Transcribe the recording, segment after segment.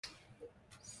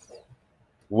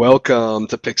Welcome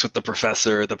to Picks with the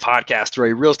Professor, the podcast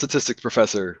where a real statistics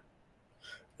professor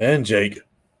And Jake.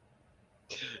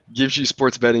 gives you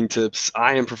sports betting tips.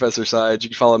 I am Professor Sides. You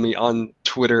can follow me on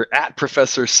Twitter at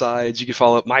Professor Sides. You can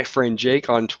follow my friend Jake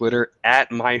on Twitter at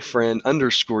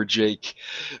myfriend_Jake.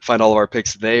 Find all of our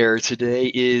picks there. Today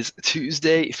is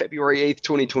Tuesday, February 8th,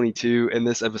 2022, and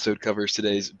this episode covers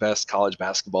today's best college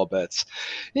basketball bets.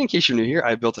 In case you're new here,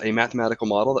 I built a mathematical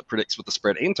model that predicts what the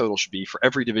spread and total should be for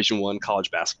every Division I college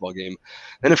basketball game.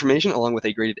 That information, along with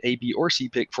a graded A, B, or C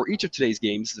pick for each of today's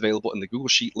games, is available in the Google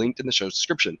Sheet linked in the show's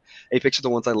description. A picks are the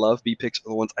ones I love, B picks are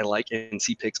the ones I like, and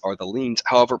C picks are the leans.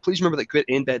 However, please remember that good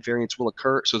and bad variance will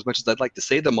occur, so as much as I'd like to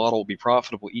say the model will be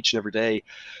profitable each and every day,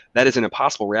 that is an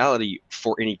impossible reality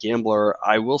for any gambler.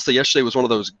 I will say yesterday was one of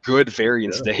those good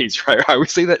variance days, right? I would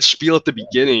say that spiel at the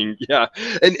beginning, yeah.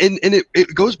 And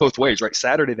it goes both ways, right?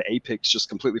 Saturday, the A picks just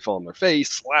completely fell on their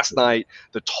face. Last night,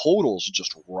 the totals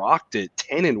just rocked it,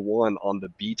 10-1 on the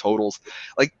B totals.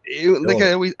 Like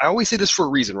I always say this for a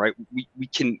reason, right?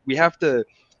 We have to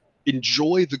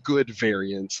enjoy the good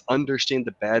variance, understand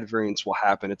the bad variance will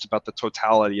happen. It's about the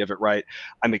totality of it, right?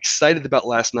 I'm excited about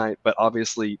last night, but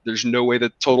obviously there's no way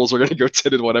that totals are going to go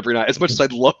 10-1 every night, as much as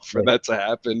I'd love for that to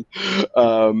happen.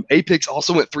 A picks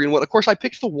also went 3-1. Of course, I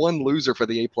picked the one loser for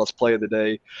the A plus play of the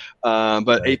day,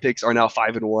 but A picks are now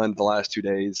 5-1 the last 2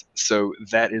 days, so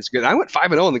that is good. I went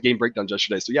 5-0 in the game breakdowns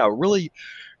yesterday, so yeah, really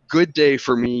good day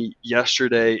for me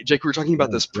yesterday. Jake, we were talking about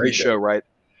this pre-show, right?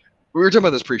 We were talking about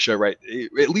this pre-show, right?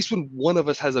 At least when one of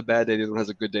us has a bad day, the other one has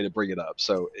a good day to bring it up.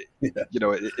 So,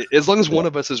 as long as one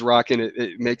of us is rocking,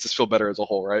 it makes us feel better as a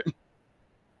whole, right?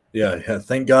 Yeah.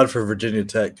 Thank God for Virginia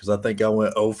Tech, because I think I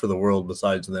went 0 for the world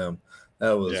besides them.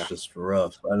 That was just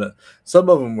rough. And some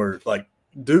of them were like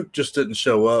Duke just didn't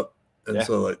show up, and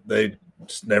so like they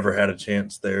just never had a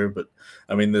chance there. But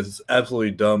I mean, this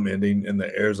absolutely dumb ending in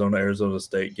the Arizona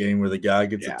State game where the guy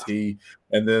gets a tee,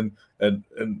 and then and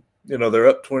they're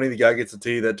up 20. The guy gets a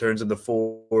tee that turns into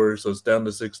 4, so it's down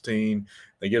to 16.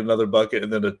 They get another bucket,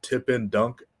 and then a tip-in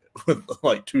dunk with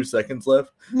like 2 seconds left.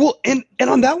 Well, and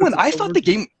on that one, I thought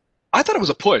it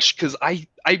was a push because I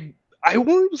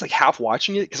only was like half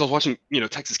watching it because I was watching,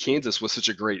 Texas Kansas was such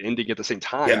a great ending at the same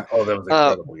time. Yeah, that was an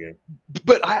incredible game.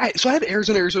 But I had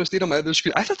Arizona State on my other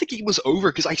screen. I thought the game was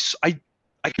over because I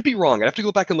could be wrong. I have to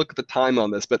go back and look at the time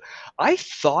on this, but I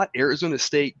thought Arizona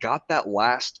State got that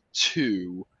last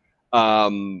 2.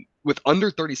 With under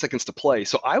 30 seconds to play.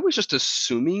 So I was just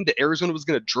assuming that Arizona was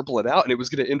going to dribble it out and it was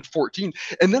going to end 14.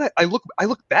 And then I look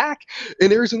back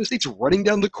and Arizona State's running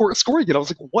down the court scoring it. I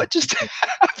was like, what just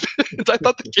happened? I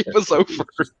thought the game was over.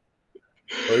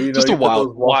 Well, just a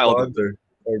wild.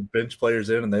 Or bench players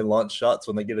in and they launch shots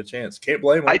when they get a chance. Can't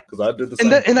blame them because I did the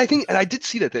same. And I did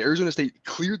see that the Arizona State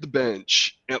cleared the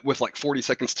bench with like 40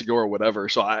 seconds to go or whatever.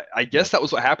 So I guess that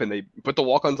was what happened. They put the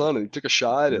walk-ons on and took a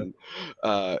shot and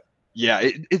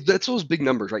that's those big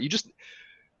numbers, right? You just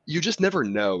never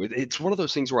know. It's one of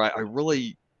those things where I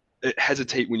really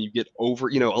hesitate when you get over,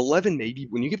 11 maybe.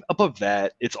 When you get above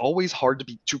that, it's always hard to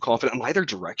be too confident in either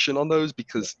direction on those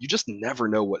because you just never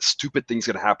know what stupid thing's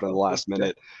going to happen in the last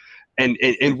minute and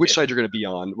which side you're going to be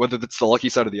on, whether it's the lucky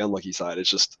side or the unlucky side. It's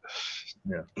just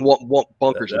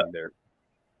bonkers in there.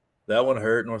 That one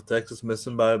hurt. North Texas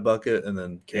missing by a bucket, and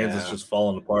then Kansas just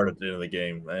falling apart at the end of the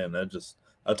game. Man,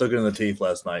 I took it in the teeth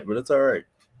last night, but it's all right.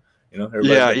 They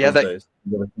do.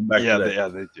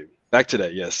 Back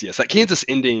today, yes. That Kansas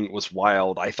ending was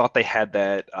wild. I thought they had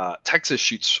that. Texas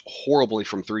shoots horribly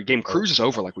from 3. Game cruises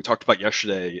over, like we talked about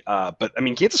yesterday. But I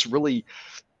mean, Kansas really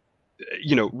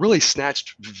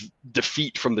snatched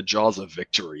defeat from the jaws of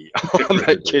victory on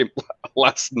that game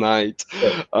last night.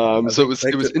 So it was. I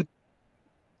was going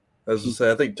to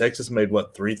say, I think Texas made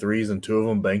 3 threes and 2 of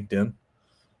them banked in.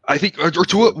 I think, or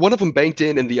 2, one of them banked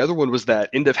in, and the other one was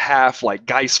that end of half, like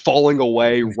guys falling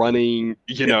away, running.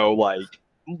 I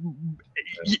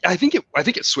think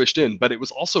it switched in, but it was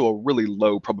also a really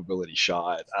low probability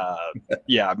shot.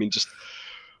 I mean, just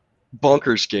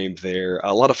bonkers game there.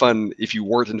 A lot of fun if you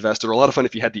weren't invested, or a lot of fun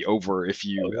if you had the over. If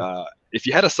you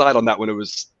had a side on that one,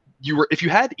 if you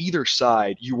had either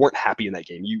side, you weren't happy in that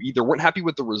game. You either weren't happy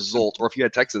with the result, or if you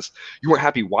had Texas, you weren't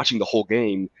happy watching the whole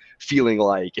game, feeling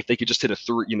like if they could just hit a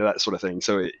 3, that sort of thing.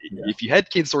 So if you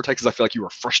had Kansas or Texas, I feel like you were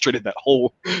frustrated that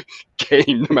whole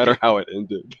game, no matter how it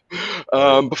ended.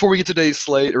 Before we get to today's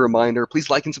slate, a reminder, please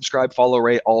like and subscribe, follow,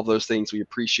 rate, all of those things. We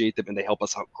appreciate them, and they help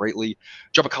us out greatly.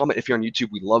 Drop a comment if you're on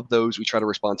YouTube. We love those. We try to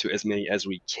respond to as many as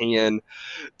we can.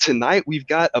 Tonight, we've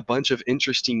got a bunch of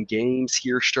interesting games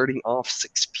here, starting off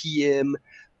 6 p.m.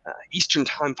 Eastern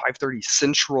time, 5:30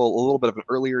 Central, a little bit of an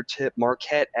earlier tip.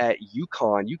 Marquette at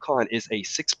UConn. UConn is a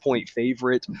 6-point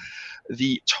favorite.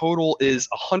 The total is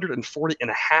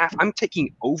 140.5. I'm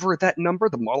taking over that number.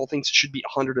 The model thinks it should be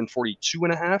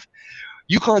 142.5.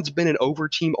 UConn's been an over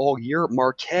team all year.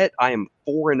 Marquette, I am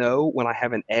 4-0 when I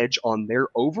have an edge on their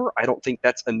over. I don't think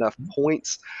that's enough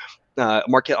points.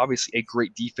 Marquette, obviously a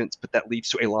great defense, but that leads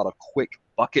to a lot of quick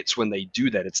buckets when they do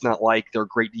that. It's not like their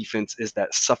great defense is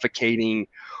that suffocating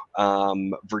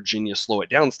Virginia slow it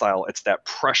down style. It's that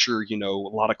pressure, a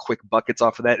lot of quick buckets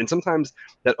off of that. And sometimes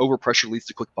that overpressure leads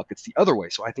to quick buckets the other way.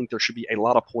 So I think there should be a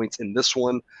lot of points in this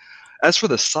one. As for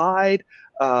the side,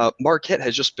 Marquette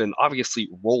has just been obviously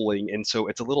rolling, and so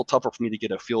it's a little tougher for me to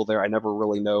get a feel there. I never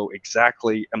really know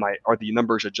exactly are the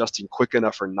numbers adjusting quick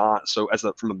enough or not. So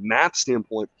from a math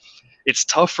standpoint, it's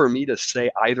tough for me to say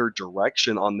either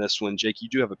direction on this one. Jake, you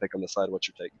do have a pick on the side. What's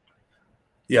your take?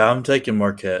 Yeah, I'm taking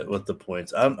Marquette with the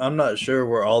points. I'm not sure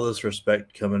where all this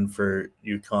respect coming for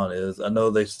UConn is. I know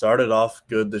they started off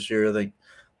good this year. I think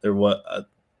they're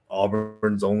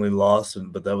Auburn's only loss,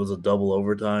 but that was a double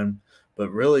overtime. But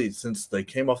really, since they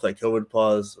came off that COVID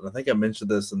pause, and I think I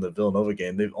mentioned this in the Villanova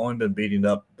game, they've only been beating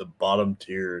up the bottom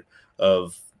tier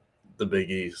of the Big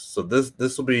East. So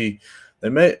this will be – they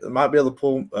might be able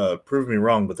to prove me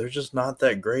wrong, but they're just not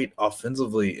that great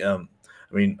offensively. I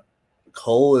mean,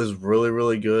 Cole is really,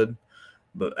 really good,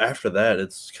 but after that,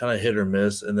 it's kind of hit or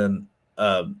miss. And then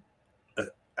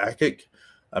Akic,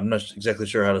 I'm not exactly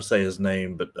sure how to say his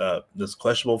name, but this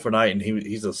questionable for night, and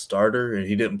he's a starter, and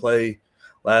he didn't play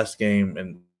last game,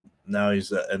 and now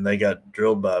and they got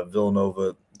drilled by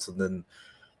Villanova. So then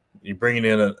you're bringing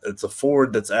in it's a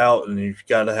forward that's out, and you've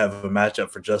got to have a matchup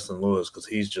for Justin Lewis because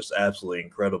he's just absolutely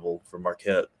incredible for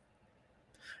Marquette.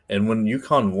 And when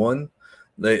UConn won,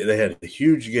 they had a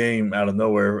huge game out of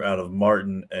nowhere out of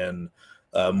Martin, and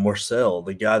Morcell,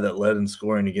 the guy that led in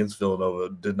scoring against Villanova,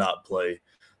 did not play.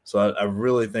 So I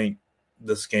really think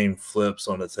this game flips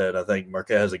on its head. I think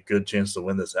Marquette has a good chance to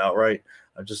win this outright.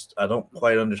 I don't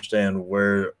quite understand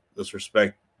where this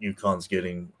respect UConn's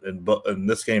getting in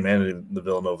this game and in the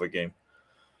Villanova game.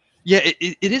 Yeah,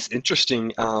 it is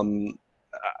interesting.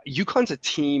 UConn's a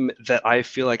team that I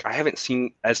feel like I haven't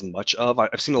seen as much of.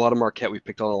 I've seen a lot of Marquette. We've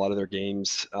picked on a lot of their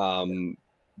games.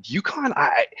 UConn,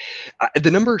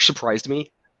 the number surprised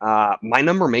me. My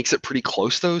number makes it pretty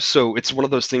close, though. So it's one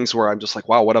of those things where I'm just like,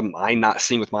 wow, what am I not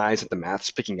seeing with my eyes that the math's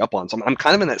picking up on? So I'm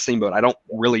kind of in that same boat. I don't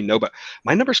really know, but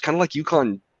my number's kind of like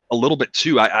UConn a little bit,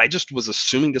 too. I just was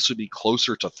assuming this would be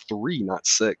closer to 3, not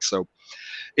 6. So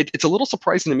it's a little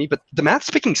surprising to me, but the math's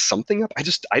picking something up. I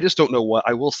just don't know what.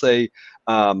 I will say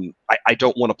I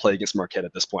don't want to play against Marquette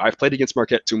at this point. I've played against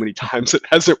Marquette too many times. It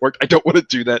hasn't worked. I don't want to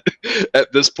do that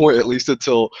at this point, at least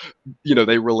until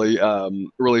they really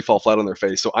fall flat on their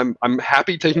face. So I'm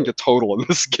happy taking a total in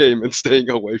this game and staying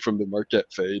away from the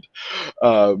Marquette fade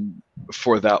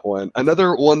for that one.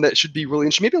 Another one that should be really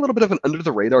interesting, maybe a little bit of an under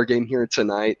the radar game here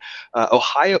tonight.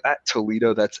 Ohio at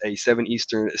Toledo. That's a 7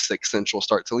 Eastern, 6 Central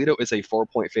start. Toledo is a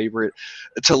 4-point favorite.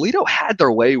 Toledo had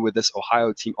their way with this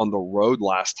Ohio team on the road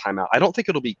last time out. I don't think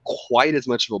it'll be quite as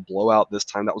much of a blowout this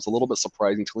time. That was a little bit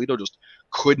surprising. Toledo just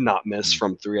could not miss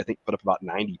from 3. I think put up about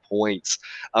 90 points.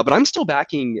 But I'm still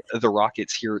backing the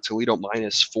Rockets here. Toledo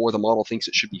 -4. The model thinks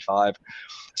it should be 5.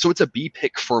 So it's a B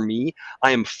pick for me.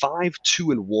 I am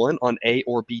 5-2-1 on A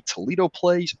or B Toledo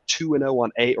plays, 2-0 on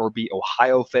A or B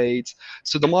Ohio fades.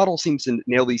 So the model seems to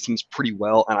nail these teams pretty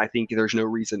well, and I think there's no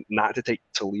reason not to take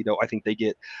Toledo. I think they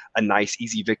get a nice,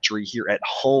 easy victory here at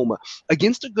home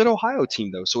against a good Ohio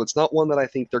team, though. So it's not one that I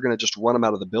think they're going to just run them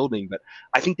out of the building, but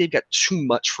I think they've got too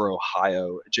much for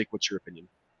Ohio. Jake, what's your opinion?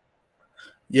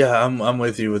 Yeah, I'm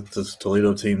with you with this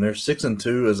Toledo team. They're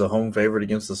 6-2 as a home favorite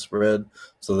against the spread,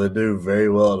 so they do very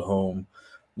well at home.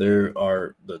 They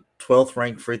are the 12th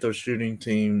ranked free throw shooting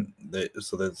team.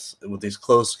 So that's with these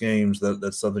close games,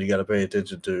 that's something you got to pay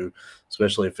attention to,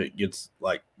 especially if it gets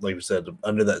like we said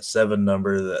under that 7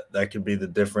 number. That could be the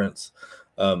difference.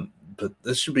 But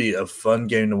this should be a fun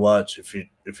game to watch if you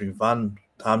can find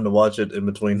time to watch it in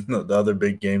between the other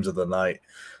big games of the night.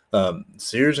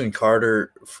 Sears and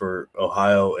Carter for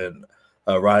Ohio and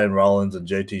Ryan Rollins and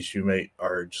JT Shoemate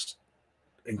are just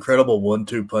incredible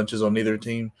 1-2 punches on either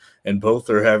team, and both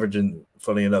are averaging,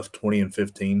 funny enough, 20 and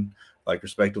 15, like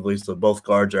respectively. So both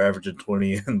guards are averaging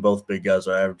 20, and both big guys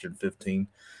are averaging 15.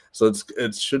 So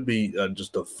it should be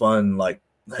just a fun, like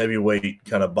heavyweight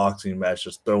kind of boxing match,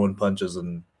 just throwing punches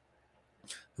and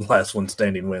last one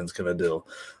standing wins kind of deal.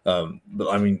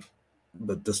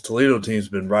 But this Toledo team's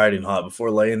been riding hot. Before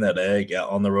laying that egg out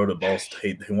on the road at Ball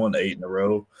State, they won 8 in a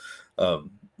row.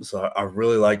 So I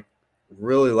really like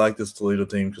really like this Toledo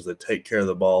team because they take care of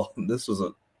the ball. This was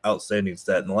an outstanding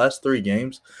stat. In the last 3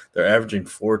 games, they're averaging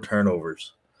 4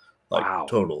 turnovers, like Wow.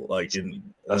 total.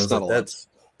 That's not a lot. That's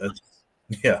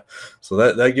yeah. So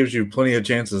that gives you plenty of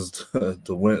chances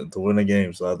to win a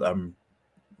game. So I'm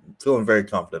feeling very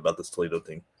confident about this Toledo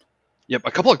team. Yep,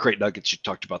 a couple of great nuggets you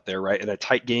talked about there, right? In a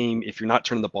tight game, if you're not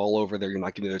turning the ball over there, you're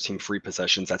not giving the other team free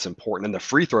possessions. That's important. And the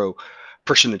free throw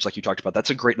percentage, like you talked about,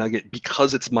 that's a great nugget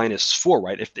because it's -4,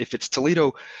 right? If it's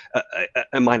Toledo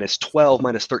a -12,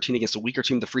 -13 against a weaker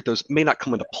team, the free throws may not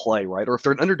come into play, right? Or if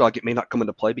they're an underdog, it may not come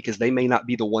into play because they may not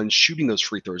be the ones shooting those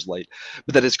free throws late.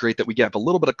 But that is great that we have a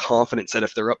little bit of confidence that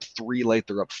if they're up 3 late,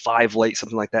 they're up 5 late,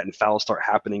 something like that, and fouls start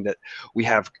happening, that we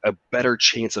have a better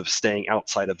chance of staying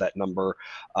outside of that number.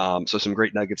 So some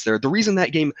great nuggets there. The reason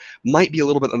that game might be a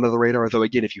little bit under the radar, though,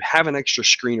 again, if you have an extra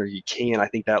screener, you can. I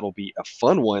think that'll be a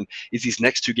fun one. Is these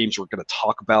next 2 games we're going to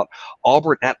talk about.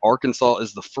 Auburn at Arkansas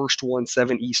is the first one,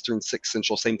 7 Eastern, 6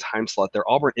 Central, same time slot there.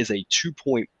 Auburn is a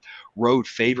 2-point road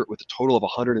favorite with a total of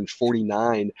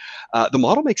 149. The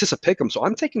model makes this a pick 'em, so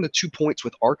I'm taking the 2 points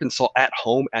with Arkansas at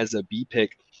home as a B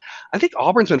pick. I think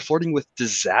Auburn's been flirting with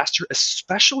disaster,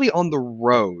 especially on the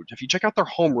road. If you check out their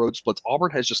home road splits,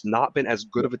 Auburn has just not been as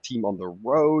good of a team on the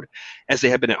road as they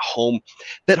have been at home.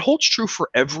 That holds true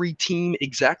for every team.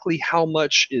 Exactly how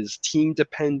much is team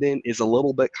dependent is a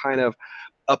little bit kind of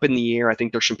up in the air. I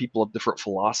think there's some people of different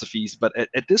philosophies, but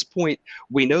at this point,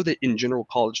 we know that in general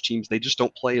college teams, they just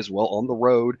don't play as well on the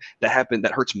road.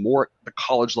 That hurts more at the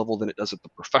college level than it does at the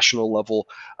professional level.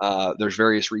 There's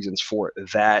various reasons for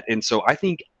that. And so I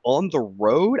think on the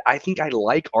road, I think I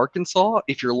like Arkansas.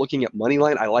 If you're looking at money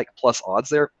line, I like plus odds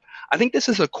there. I think this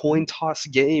is a coin toss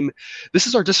game. This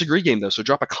is our disagree game, though. So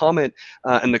drop a comment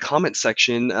in the comment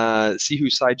section. See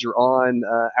whose side you're on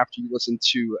after you listen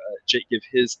to Jake give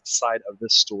his side of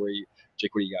this story.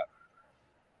 Jake, what do you got?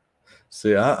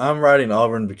 See, I'm riding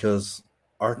Auburn because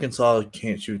Arkansas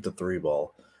can't shoot the 3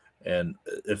 ball. And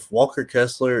if Walker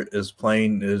Kessler is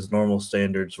playing his normal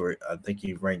standards, where I think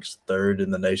he ranks 3rd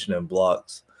in the nation in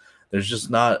blocks, there's just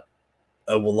not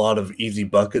a lot of easy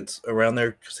buckets around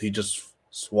there because he just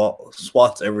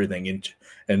swats everything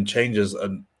and changes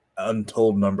an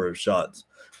untold number of shots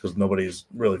because nobody's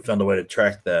really found a way to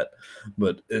track that.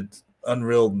 But it's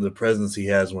unreal the presence he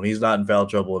has when he's not in foul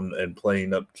trouble and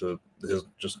playing up to his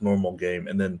just normal game.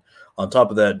 And then on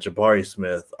top of that, Jabari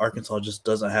Smith, Arkansas just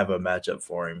doesn't have a matchup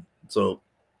for him. So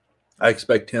I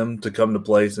expect him to come to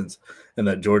play since in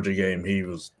that Georgia game he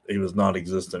was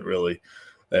non-existent really.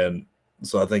 And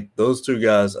so I think those 2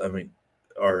 guys,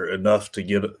 are enough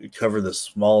to cover the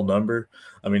small number.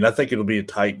 I think it'll be a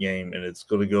tight game and it's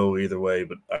going to go either way,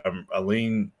 but I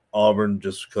lean Auburn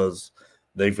just because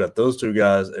they've got those 2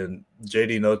 guys, and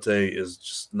JD Note is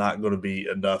just not going to be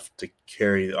enough to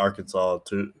carry Arkansas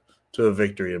to a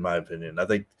victory, in my opinion. I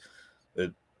think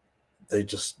that they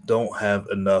just don't have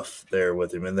enough there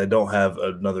with him, and they don't have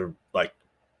another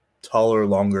taller,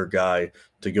 longer guy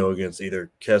to go against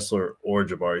either Kessler or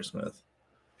Jabari Smith.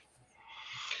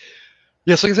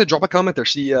 Yeah, so like I said, drop a comment there.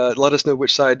 See, let us know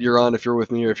which side you're on, if you're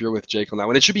with me or if you're with Jake on that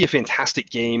one. It should be a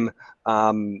fantastic game.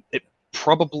 It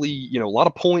probably, a lot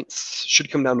of points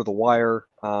should come down to the wire.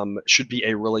 Should be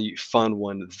a really fun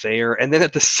one there. And then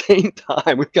at the same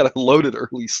time, we've got a loaded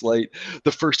early slate,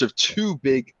 the first of 2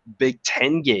 Big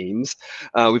Ten games.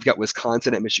 We've got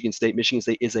Wisconsin at Michigan State. Michigan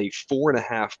State is a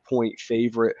 4.5-point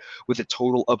favorite with a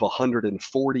total of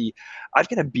 140. I've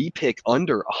got a B pick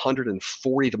under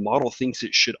 140. The model thinks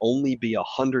it should only be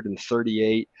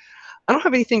 138. I don't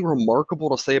have anything remarkable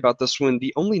to say about this one.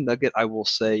 The only nugget I will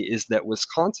say is that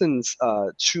Wisconsin's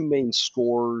 2 main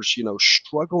scorers,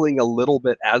 struggling a little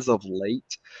bit as of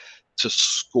late to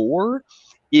score.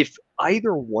 If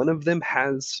either one of them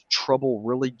has trouble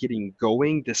really getting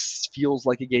going, this feels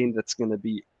like a game that's going to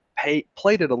be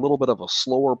played at a little bit of a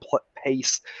slower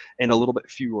pace and a little bit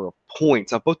fewer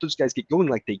points. Now, if both those guys get going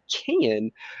like they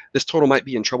can, this total might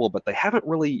be in trouble, but they haven't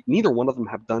really, neither one of them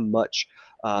have done much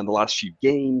in the last few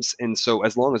games. And so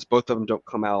as long as both of them don't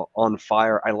come out on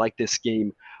fire, I like this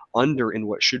game under in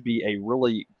what should be a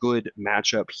really good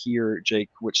matchup here. Jake,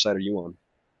 which side are you on?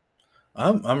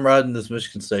 I'm riding this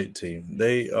Michigan State team.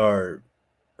 They are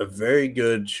a very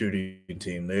good shooting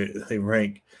team. They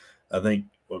rank, I think,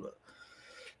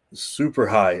 super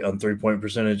high on 3-point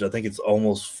percentage. I think it's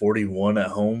almost 41 at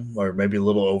home, or maybe a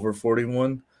little over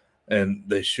 41. And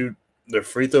they shoot their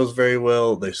free throws very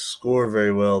well. They score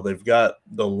very well. They've got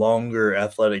the longer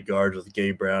athletic guards with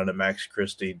Gabe Brown and Max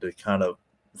Christie to kind of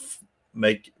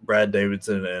make Brad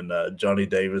Davidson and Johnny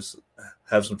Davis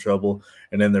have some trouble.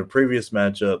 And in their previous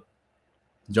matchup,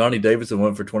 Johnny Davidson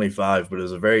went for 25, but it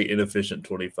was a very inefficient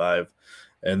 25.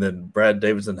 And then Brad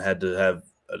Davidson had to have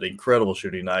an incredible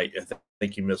shooting night. I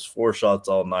think he missed 4 shots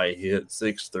all night. He hit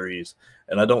 6 threes,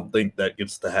 and I don't think that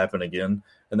gets to happen again.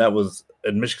 And that was,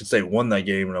 and Michigan State won that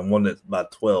game, and won it by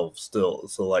 12 still.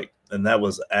 So like, and that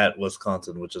was at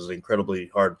Wisconsin, which is an incredibly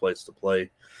hard place to play.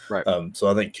 Right. So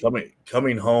I think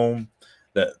coming home,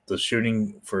 that the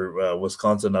shooting for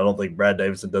Wisconsin, I don't think Brad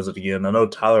Davidson does it again. I know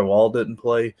Tyler Wall didn't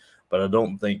play, but I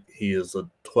don't think he is a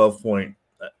 12-point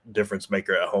difference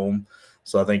maker at home.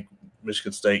 So I think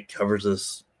Michigan State covers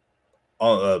this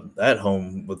at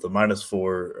home with the -4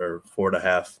 or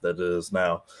 4.5 that it is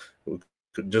now,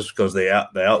 just because they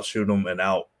outshoot them and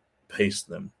outpace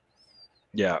them.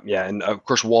 Yeah, and of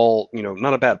course Wall,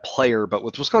 not a bad player, but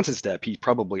with Wisconsin's depth, he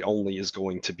probably only is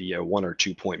going to be a 1 or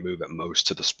 2 point move at most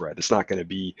to the spread. It's not going to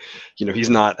be, he's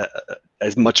not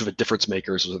as much of a difference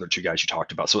maker as those other two guys you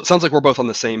talked about. So it sounds like we're both on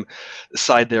the same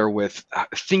side there with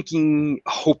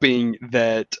hoping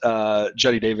that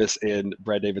Johnny Davis and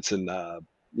Brad Davidson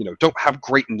don't have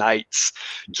great nights,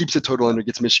 keeps the total under,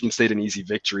 gets Michigan State an easy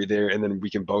victory there, and then we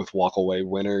can both walk away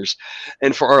winners.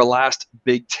 And for our last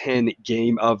Big Ten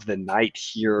game of the night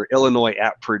here, Illinois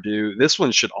at Purdue. This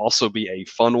one should also be a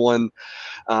fun one.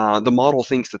 The model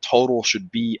thinks the total should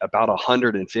be about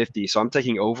 150, so I'm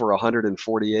taking over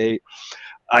 148.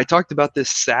 I talked about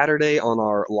this Saturday on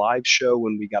our live show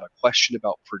when we got a question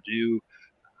about Purdue.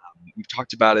 We've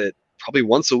talked about it probably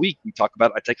once a week. We talk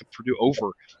about, I take a Purdue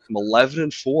over. I'm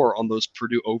 11-4 on those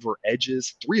Purdue over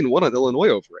edges, 3-1 on Illinois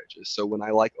over edges. So when I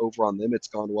like over on them, it's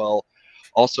gone well.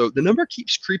 Also, the number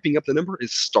keeps creeping up. The number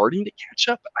is starting to catch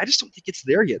up. I just don't think it's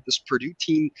there yet. This Purdue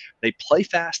team, they play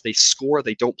fast, they score,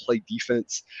 they don't play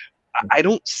defense. I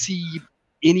don't see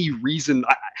any reason.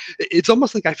 It's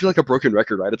almost like I feel like a broken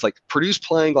record, right? It's like Purdue's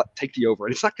playing, like, take the over,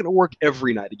 and it's not going to work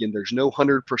every night. Again, there's no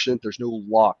 100%, there's no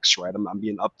locks, right? I'm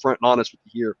being upfront and honest with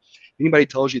you here. Anybody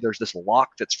tells you there's this lock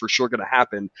that's for sure going to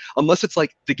happen, unless it's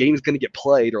like the game's going to get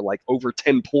played or like over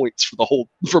 10 points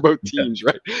for both teams,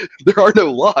 right? There are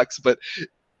no locks, but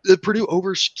the Purdue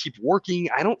overs keep working.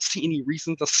 I don't see any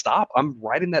reason to stop. I'm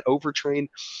riding that over train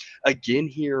again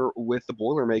here with the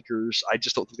Boilermakers. I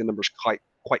just don't think the number's quite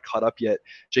caught up yet.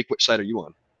 Jake, which side are you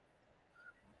on?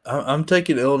 I'm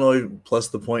taking Illinois plus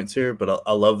the points here, but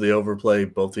I love the overplay.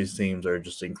 Both these teams are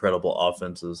just incredible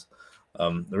offenses.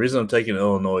 The reason I'm taking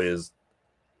Illinois is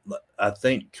I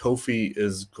think Kofi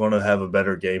is going to have a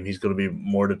better game. He's going to be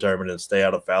more determined and stay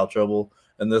out of foul trouble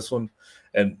in this one.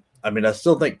 And I mean, I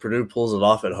still think Purdue pulls it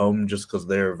off at home just because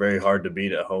they're very hard to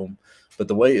beat at home. But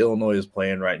the way Illinois is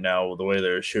playing right now, the way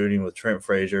they're shooting with Trent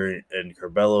Frazier and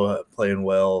Curbelo playing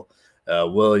well,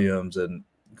 Williams and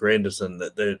Grandison,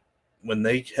 that when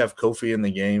they have Kofi in the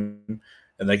game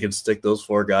and they can stick those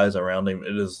 4 guys around him,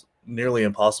 it is nearly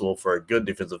impossible for a good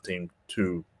defensive team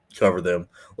to cover them,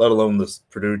 let alone this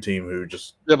Purdue team who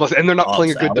just and they're not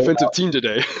playing a good defensive team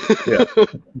today.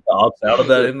 Opts out of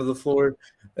that end of the floor,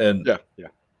 and yeah.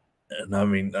 And I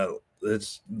mean,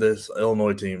 this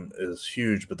Illinois team is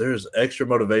huge, but there's extra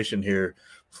motivation here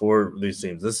for these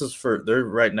teams. They're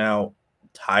right now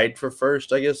tied for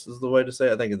first, I guess is the way to say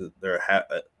it. I think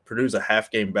Purdue's a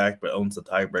half game back, but owns the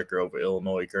tiebreaker over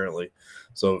Illinois currently.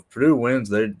 So if Purdue wins,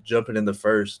 they're jumping into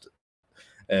first,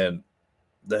 and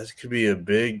that could be a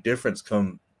big difference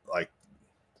come like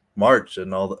March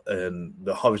and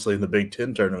obviously in the Big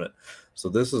Ten tournament. So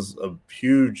this is a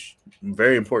huge,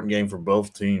 very important game for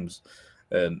both teams,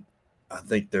 and I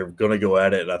think they're going to go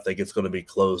at it, and I think it's going to be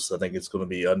close. I think it's going to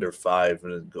be under 5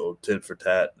 and go tit for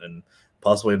tat, and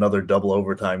possibly another double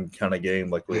overtime kind of game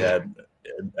like we had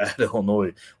at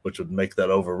Illinois, which would make that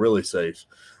over really safe.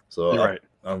 So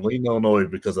I'm leaning Illinois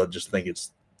because I just think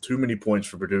it's too many points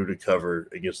for Purdue to cover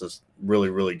against this really,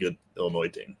 really good Illinois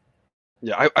team.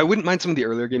 Yeah, I wouldn't mind some of the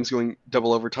earlier games going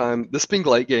double overtime. This being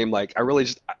late game, like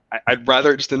I'd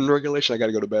rather just in regulation. I got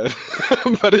to go to bed,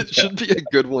 but it should be a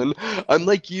good one.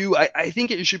 Unlike you, I think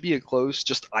it should be a close.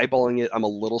 Just eyeballing it, I'm a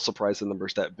little surprised the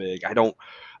number's that big. I don't.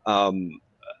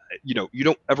 You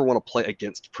don't ever want to play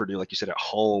against Purdue, like you said, at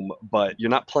home, but you're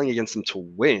not playing against them to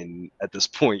win at this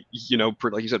point.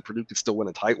 Like you said, Purdue could still win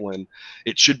a tight one.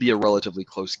 It should be a relatively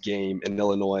close game, and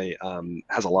Illinois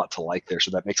has a lot to like there,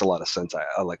 so that makes a lot of sense.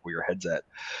 I like where your head's at.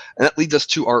 And that leads us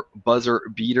to our buzzer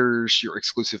beaters, your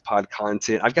exclusive pod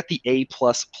content. I've got the A+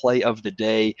 play of the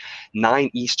day, 9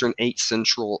 Eastern, 8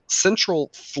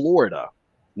 Central Florida.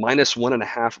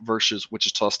 -1.5 versus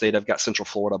Wichita State. I've got Central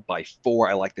Florida by 4.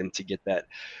 I like them to get that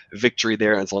victory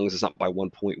there. As long as it's not by 1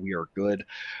 point, we are good.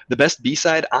 The best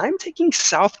B-side, I'm taking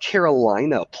South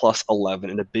Carolina +11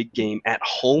 in a big game at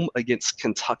home against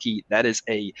Kentucky. That is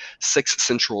a 6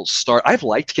 Central start. I've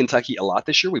liked Kentucky a lot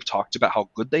this year. We've talked about how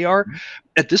good they are.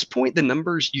 at this point, the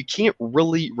numbers, you can't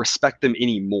really respect them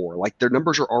anymore. Like, their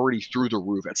numbers are already through the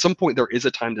roof. At some point, there is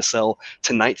a time to sell.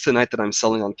 Tonight's the night that I'm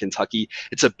selling on Kentucky.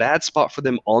 It's a bad spot for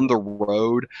them on the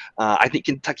road. I think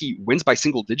Kentucky wins by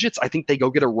single digits. I think they go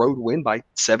get a road win by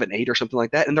 7, 8 or something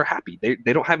like that, and they're happy.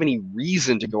 They don't have any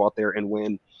reason to go out there and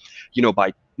win,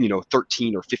 by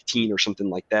 13 or 15 or something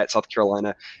like that. South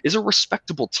Carolina is a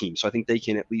respectable team, so I think they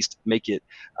can at least make it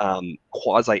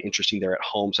quasi interesting there at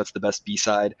home. So that's the best B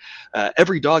side.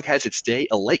 Every dog has its day.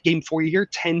 A late game for you here,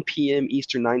 10 p.m.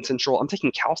 Eastern, 9 Central. I'm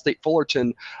taking Cal State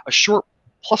Fullerton, a short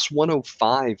plus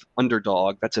 105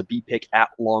 underdog. That's a B pick at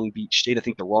Long Beach State. I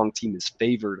think the wrong team is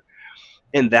favored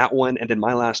in that one. And then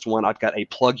my last one, I've got a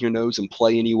plug your nose and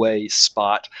play anyway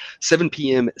spot, 7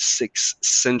 p.m. 6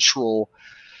 Central.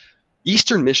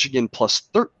 Eastern Michigan plus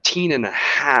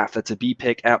 13.5. That's a B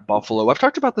pick at Buffalo. I've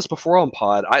talked about this before on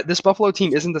pod. This Buffalo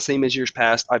team isn't the same as years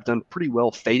past. I've done pretty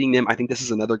well fading them. I think this is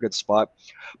another good spot.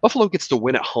 Buffalo gets to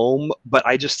win at home, but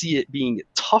I just see it being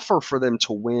tougher for them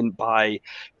to win by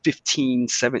 15,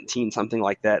 17, something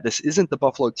like that. This isn't the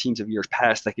Buffalo teams of years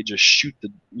past that could just shoot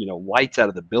the lights out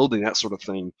of the building, that sort of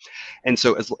thing. And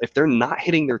so if they're not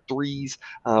hitting their threes,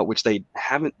 which they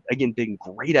haven't, again, been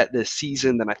great at this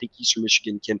season, then I think Eastern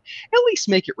Michigan can at least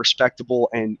make it respectable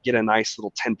and get a nice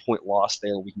little 10-point loss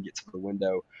there. We can get to the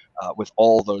window with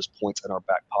all those points in our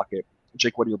back pocket.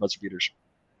 Jake, what are your buzzer beaters?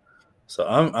 So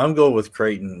I'm going with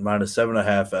Creighton minus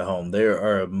 7.5 at home. They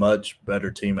are a much better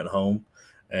team at home,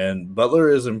 and Butler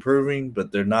is improving,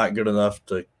 but they're not good enough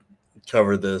to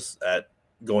cover this at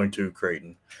going to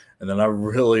Creighton. And then I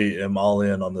really am all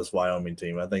in on this Wyoming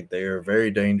team. I think they are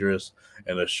very dangerous,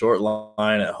 and a short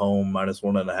line at home minus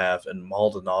 1.5, and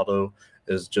Maldonado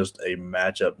is just a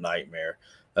matchup nightmare.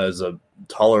 As a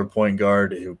taller point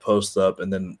guard who posts up,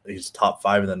 and then he's top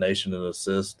 5 in the nation in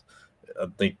assists. I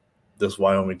think this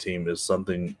Wyoming team is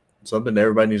something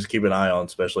everybody needs to keep an eye on,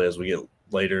 especially as we get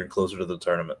later and closer to the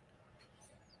tournament.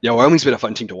 Yeah, Wyoming's been a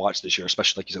fun team to watch this year,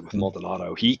 especially like you said with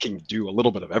Maldonado. He can do a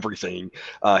little bit of everything.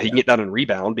 He can get down and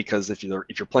rebound because if you're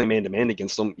playing man to man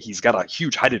against him, he's got a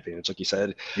huge height advantage, like you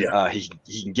said. Yeah. He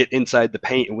can get inside the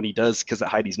paint, and when he does, because that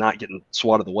height, he's not getting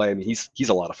swatted away. I mean, he's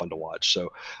a lot of fun to watch.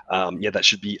 So, that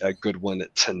should be a good one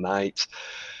tonight.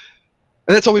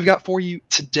 And that's all we've got for you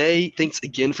today. Thanks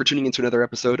again for tuning into another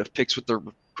episode of Picks with the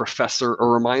Professor. A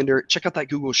reminder, check out that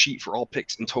Google Sheet for all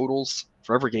picks and totals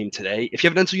for every game today. If you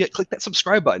haven't done so yet, click that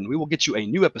subscribe button. We will get you a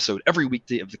new episode every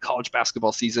weekday of the college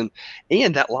basketball season,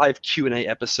 and that live Q&A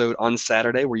episode on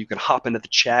Saturday where you can hop into the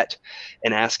chat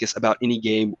and ask us about any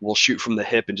game. We'll shoot from the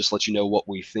hip and just let you know what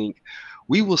we think.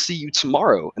 We will see you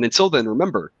tomorrow. And until then,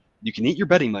 remember, you can eat your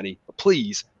betting money, but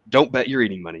please don't bet your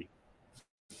eating money.